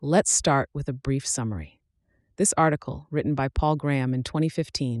Let's start with a brief summary. This article, written by Paul Graham in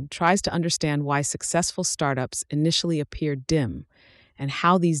 2015, tries to understand why successful startups initially appear dim and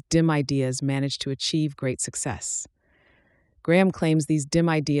how these dim ideas manage to achieve great success. Graham claims these dim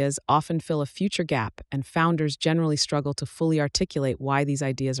ideas often fill a future gap, and founders generally struggle to fully articulate why these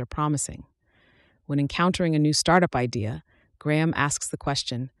ideas are promising. When encountering a new startup idea, Graham asks the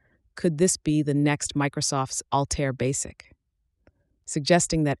question, could this be the next Microsoft's Altair Basic?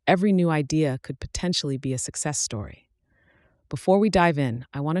 Suggesting that every new idea could potentially be a success story. Before we dive in,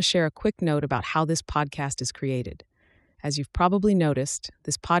 I want to share a quick note about how this podcast is created. As you've probably noticed,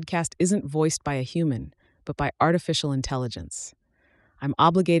 this podcast isn't voiced by a human, but by artificial intelligence. I'm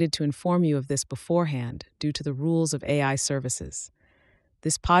obligated to inform you of this beforehand due to the rules of AI services.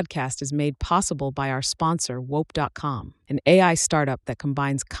 This podcast is made possible by our sponsor, Wope.com, an AI startup that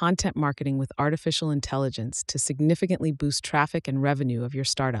combines content marketing with artificial intelligence to significantly boost traffic and revenue of your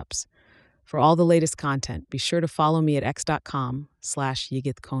startups. For all the latest content, be sure to follow me at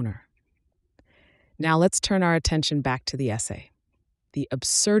x.com/yigithkoner. Now let's turn our attention back to the essay. The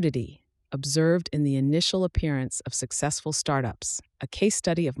absurdity observed in the initial appearance of successful startups, a case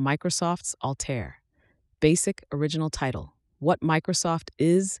study of Microsoft's Altair. Basic original title. What Microsoft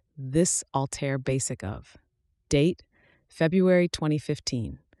is this Altair Basic of? Date, February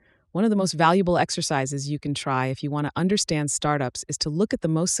 2015. One of the most valuable exercises you can try if you want to understand startups is to look at the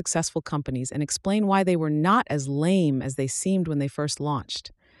most successful companies and explain why they were not as lame as they seemed when they first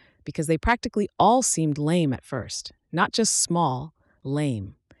launched. Because they practically all seemed lame at first. Not just small,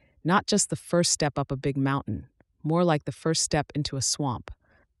 lame. Not just the first step up a big mountain, more like the first step into a swamp.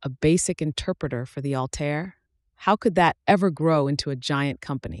 A basic interpreter for the Altair? How could that ever grow into a giant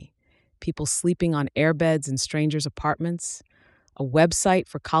company? People sleeping on airbeds in strangers' apartments? A website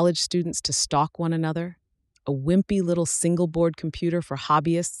for college students to stalk one another? A wimpy little single-board computer for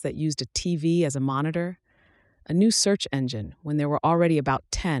hobbyists that used a TV as a monitor? A new search engine when there were already about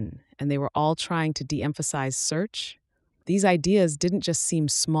 10 and they were all trying to de-emphasize search? These ideas didn't just seem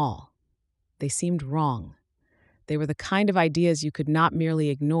small. They seemed wrong. They were the kind of ideas you could not merely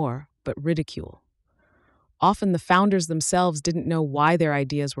ignore, but ridicule. Often the founders themselves didn't know why their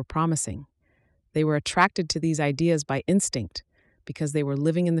ideas were promising. They were attracted to these ideas by instinct because they were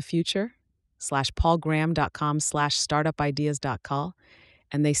living in the future, /paulgraham.com/startupideas.call,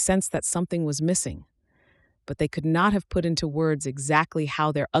 and they sensed that something was missing. But they could not have put into words exactly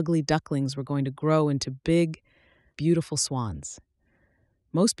how their ugly ducklings were going to grow into big, beautiful swans.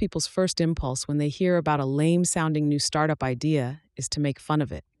 Most people's first impulse when they hear about a lame-sounding new startup idea is to make fun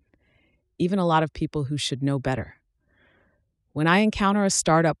of it. Even a lot of people who should know better. When I encounter a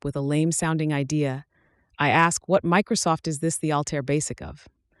startup with a lame-sounding idea, I ask, what Microsoft is this the Altair Basic of?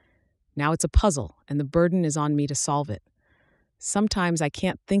 Now it's a puzzle, and the burden is on me to solve it. Sometimes I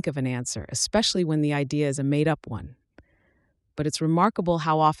can't think of an answer, especially when the idea is a made-up one. But it's remarkable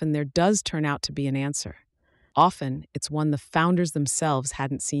how often there does turn out to be an answer. Often, it's one the founders themselves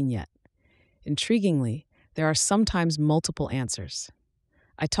hadn't seen yet. Intriguingly, there are sometimes multiple answers.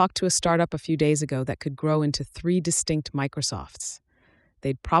 I talked to a startup a few days ago that could grow into 3 distinct Microsofts.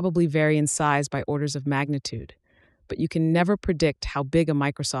 They'd probably vary in size by orders of magnitude, but you can never predict how big a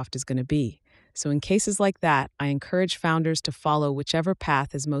Microsoft is going to be. So in cases like that, I encourage founders to follow whichever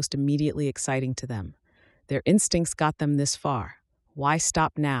path is most immediately exciting to them. Their instincts got them this far. Why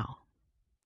stop now?